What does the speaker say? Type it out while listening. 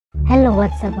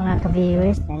what's up mga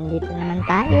ka-viewers? Nandito naman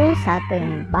tayo sa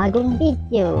ating bagong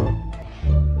video.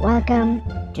 Welcome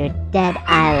to Dead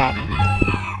Island,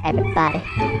 everybody.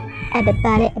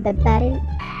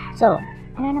 So,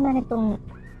 ano naman itong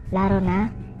laro na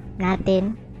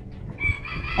natin?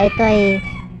 Ito ay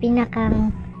pinaka-old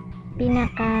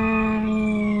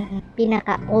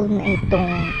na itong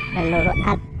laro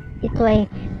at ito ay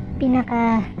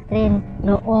pinaka-trend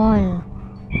noon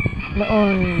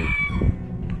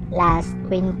last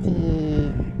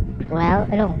 2011,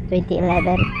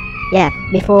 yeah,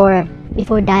 before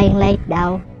Dying Light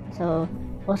daw. So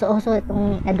uso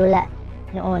itong nadula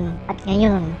noon at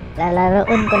ngayon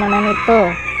lalaroon ko naman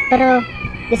ito, pero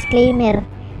disclaimer,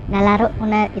 nalaro ko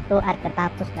na ito at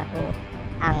natapos na ko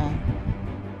ang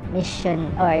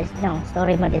mission or no,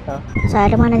 story mode ito. So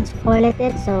I don't wanna spoil it,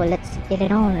 so let's get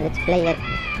it on, let's play it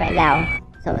right now.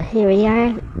 So here we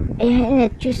are in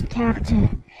a choose character.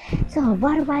 So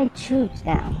what do I choose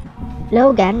now?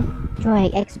 Logan, drawing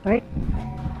expert.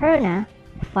 Perna,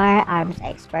 firearms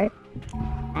expert.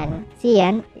 And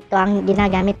Cian, ito ang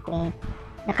ginagamit kong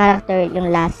na character yung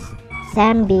last.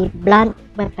 Sambi, blunt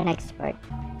weapon expert.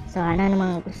 So ano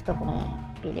namang gusto kong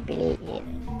piliin?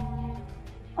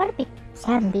 What pick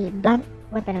Sambi, blunt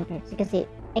weapon expert? Kasi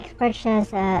expert siya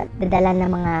sa dadala ng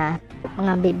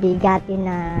mga bibigatin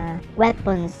na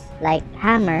weapons like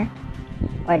hammer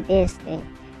or this thing.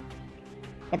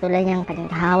 Katulad niyang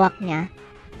kanyang hawak niya.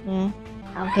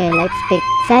 Okay, let's pick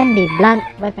Sandy, blunt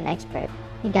weapon expert.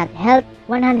 He got health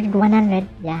 100,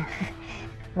 yeah.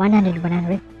 100.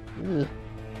 Yeah.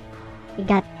 He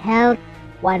got health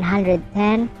 110,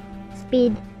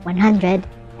 speed 100,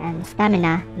 and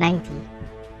stamina 90.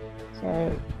 So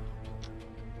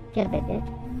get a bit.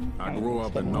 I grew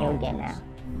up in Lower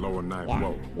Ninth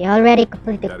Road. You already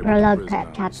completed the prologue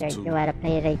chapter. You wanna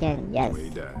play it again? Yes.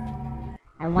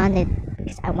 I want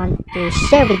to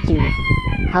share with you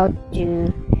how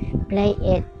to play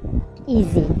it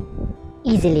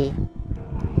easily.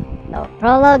 No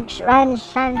prologue, run,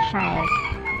 sunshine.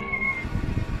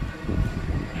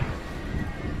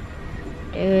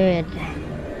 Dude.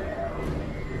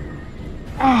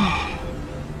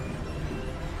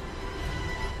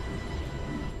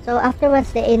 So afterwards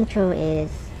the intro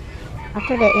is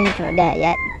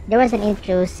there was an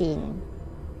intro scene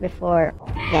before.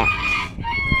 Yeah,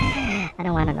 I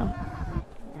don't wanna know.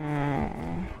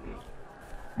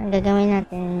 Ang gagawin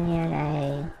natin yan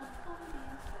ay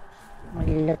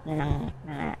mag-loot na ng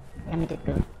mga gamit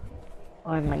ito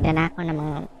or magdanako ng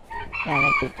mga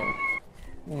gamit ito.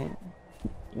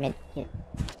 Medkit.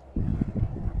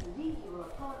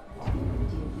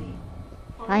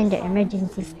 Find the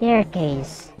emergency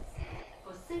staircase.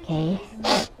 Okay.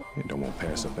 You don't want to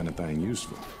pass up anything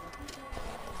useful.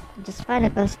 Just find a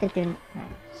constituent.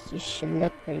 You should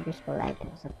look for useful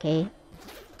items, okay?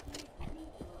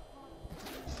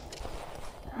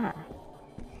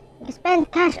 You can spend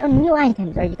cash on new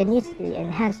items or you can use it to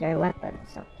enhance your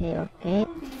weapons. Okay.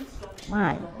 Come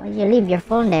on, why do you leave your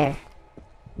phone there?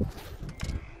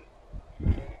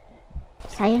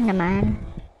 Sayang naman.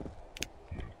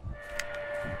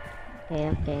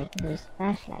 Okay, there's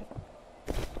flashlight.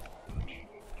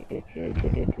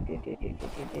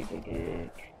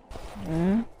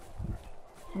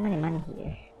 How many money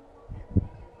here?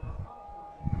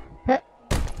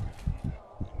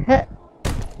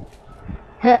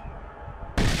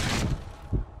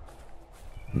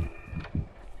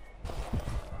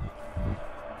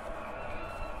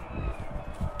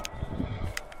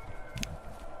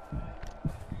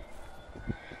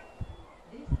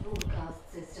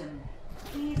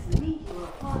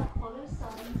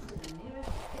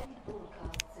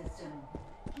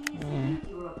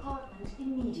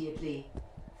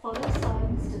 Follow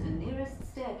signs to the nearest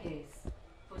staircase.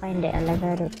 Find the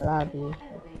elevator lobby.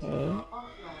 Okay.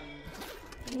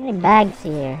 How many bags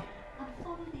here?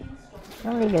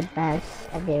 Don't leave your bags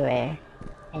everywhere.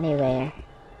 Anywhere.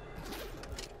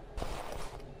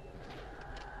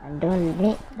 And don't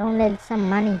let some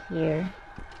money here.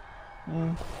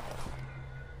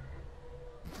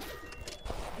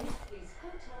 This is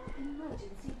Hotel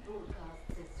Emergency Broadcast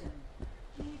System.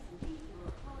 Please leave your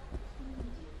apartment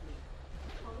immediately.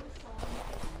 Follow signs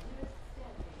to the nearest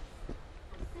staircase. For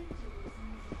safety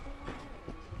reasons, all elevators are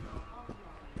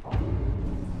offline.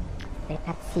 The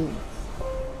cutscenes.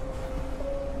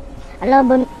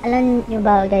 Alam nyo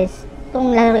ba guys,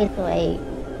 itong laro ito ay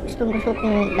gusto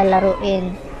kong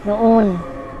lalaruin noon.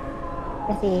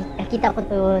 Kasi nakita ko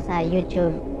to sa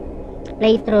YouTube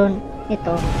playthrough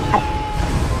nito at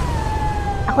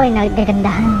ako ay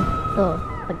nagagandahan to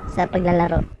sa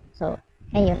paglalaro. So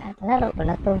ngayon at laro ko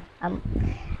na to. I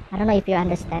don't know if you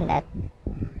understand that.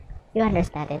 You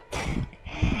understand it.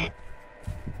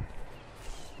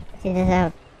 Kasi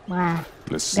sa mga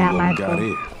Let's see what grammar we ko. got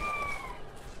here.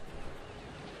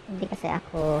 Hindi kasi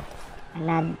ako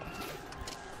not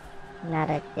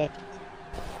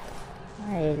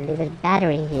I leave a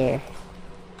battery here.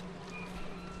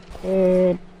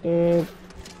 Dude.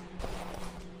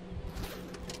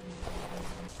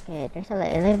 Okay, there's an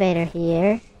elevator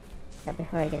here. So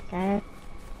before I get that.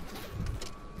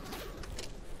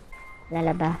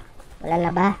 Wala ba?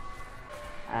 Wala na.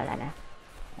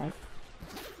 Right.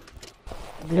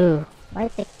 Glue. Why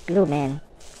take glue, man?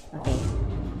 Okay.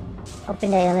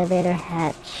 Open the elevator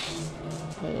hatch.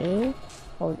 Okay.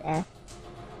 Hold F.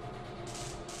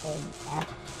 Hold F.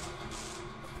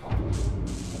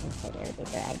 Inside the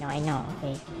elevator. I know.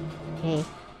 Okay.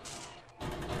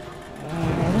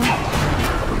 And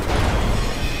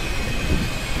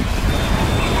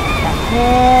that's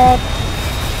it.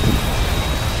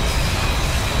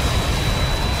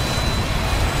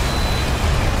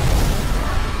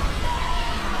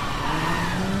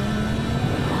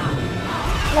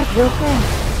 Let's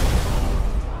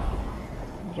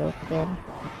Joker.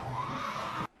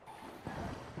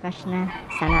 Crush na.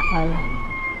 Sana all.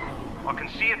 I can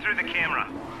see it through the camera.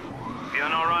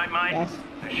 Feeling alright, mate? Yes.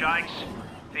 No shakes?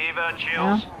 Fever?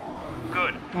 Chills?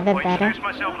 Good. Never I'll better. introduce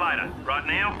myself later. Right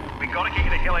now, we gotta get you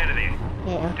the hell out of there.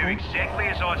 Do Okay. exactly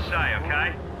as I say,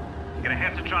 okay? You're gonna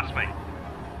have to trust me.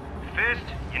 First,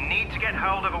 you need to get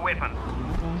hold of a weapon.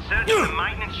 Search the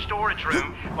maintenance storage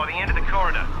room by the end of the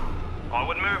corridor. I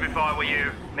would move if I were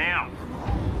you. Now.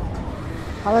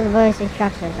 Follow the voice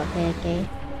instructions. Okay.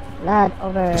 Blood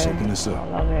over. Let's open this up.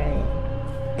 All over it.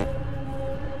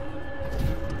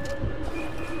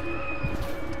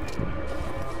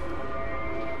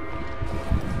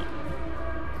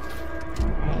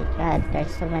 My God,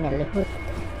 there's so many loot.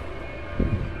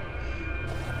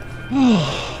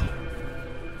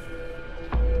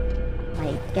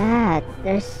 My God,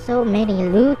 there's so many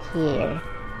loot here.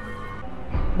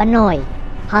 Banoy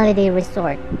Holiday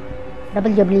Resort.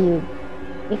 www.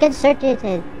 You can search it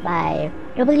by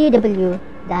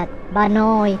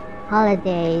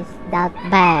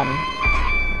www.banoyholidays.ban.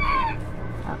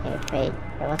 Okay, fake.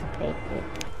 That was a fake. Oh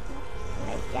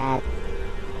my God.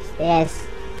 What's this?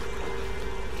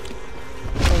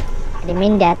 Wait, I didn't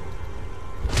mean that.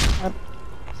 Oh,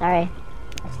 sorry. I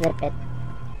slipped it.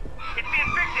 It's the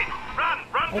infected! Run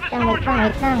for the Wait storage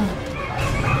room! lang.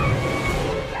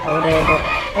 Oh, dude.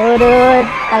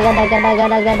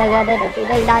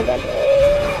 Dagan.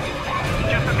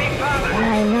 Just a bit farther.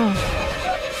 I know.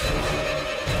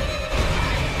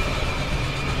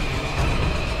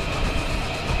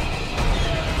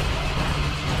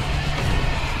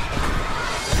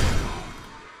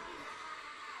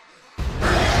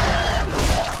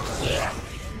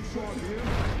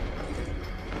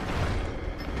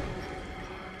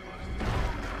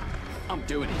 I'm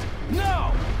doing it.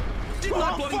 No! Didn't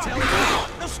I bloody tell you?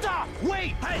 No, stop!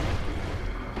 Wait! Hey!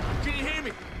 Can you hear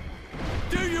me?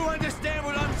 Do you understand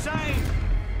what I'm saying?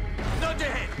 Nod your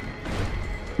head!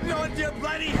 Nod your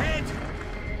bloody head!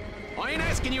 I ain't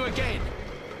asking you again!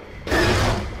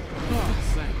 Oh,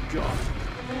 thank God.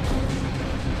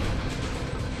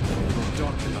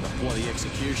 Doctor, another bloody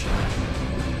execution.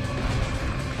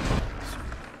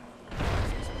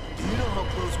 Do you know how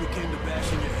close we came to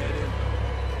bashing your head in?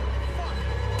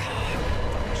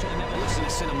 Should have never listened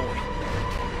to Cinnamon.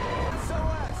 So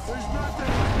what? There's nothing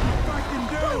I can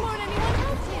Why do! won't anyone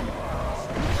help him?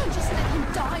 You can't just let him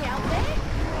die out there.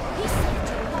 He saved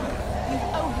your life. You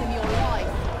owe him your life.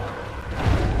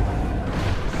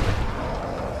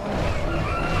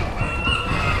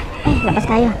 Labas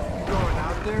tayo. Going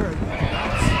out there and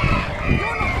nuts?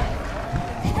 You're not going.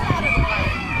 Get out of the way.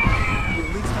 You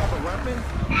at least have a weapon?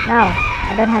 No,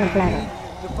 I don't have a plan.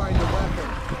 To find a weapon.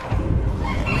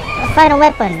 Let's find a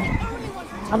weapon.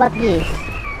 How about this?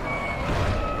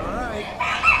 Alright.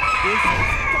 This is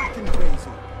fucking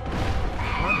crazy.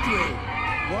 On three.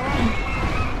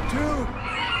 1, 2,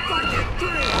 fucking 3!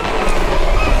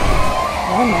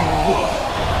 Oh no.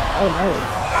 Oh no.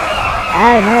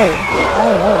 Oh no.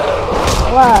 Oh no.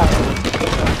 Whoa.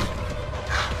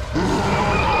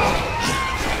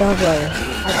 Don't worry.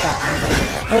 I got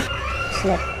it. Oop.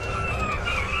 Slip.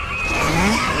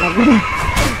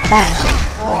 Bang.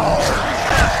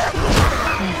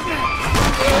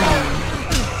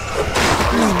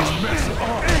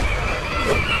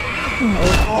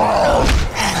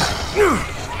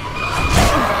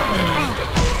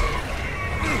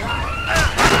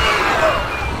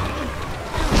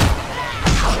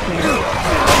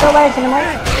 Go worry, Cinnamon.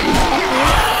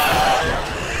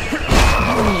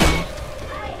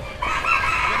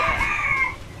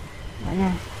 Mana?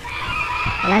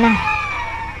 Wala na.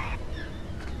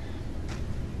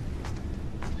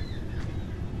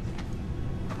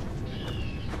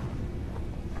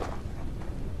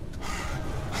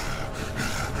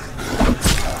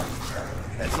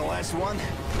 That's the last one?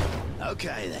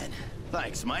 Okay then.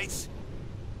 Thanks, mates.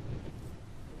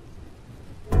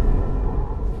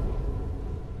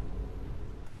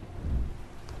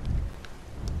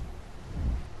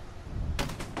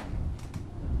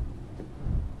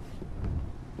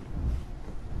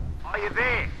 Are you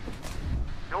there?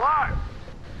 Hello?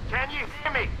 Can you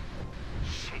hear me?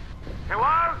 Shit.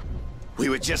 Hello? We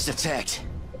were just attacked.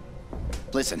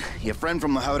 Listen, your friend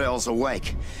from the hotel's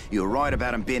awake. You were right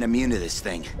about him being immune to this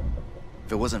thing.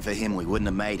 If it wasn't for him, we wouldn't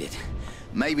have made it.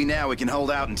 Maybe now we can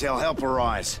hold out until help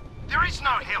arrives. There is no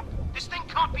help. This thing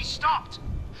can't be stopped.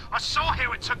 I saw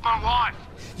how it took my wife.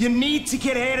 You need to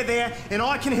get out of there, and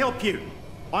I can help you.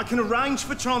 I can arrange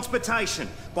for transportation,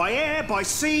 by air, by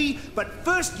sea, but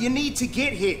first you need to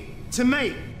get here, to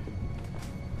me.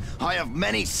 I have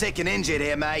many sick and injured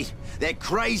here, mate. They're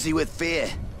crazy with fear.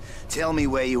 Tell me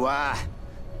where you are.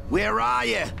 Where are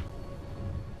you?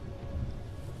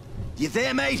 You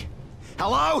there, mate?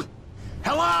 Hello?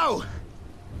 Hello?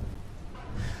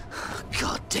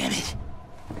 God damn it.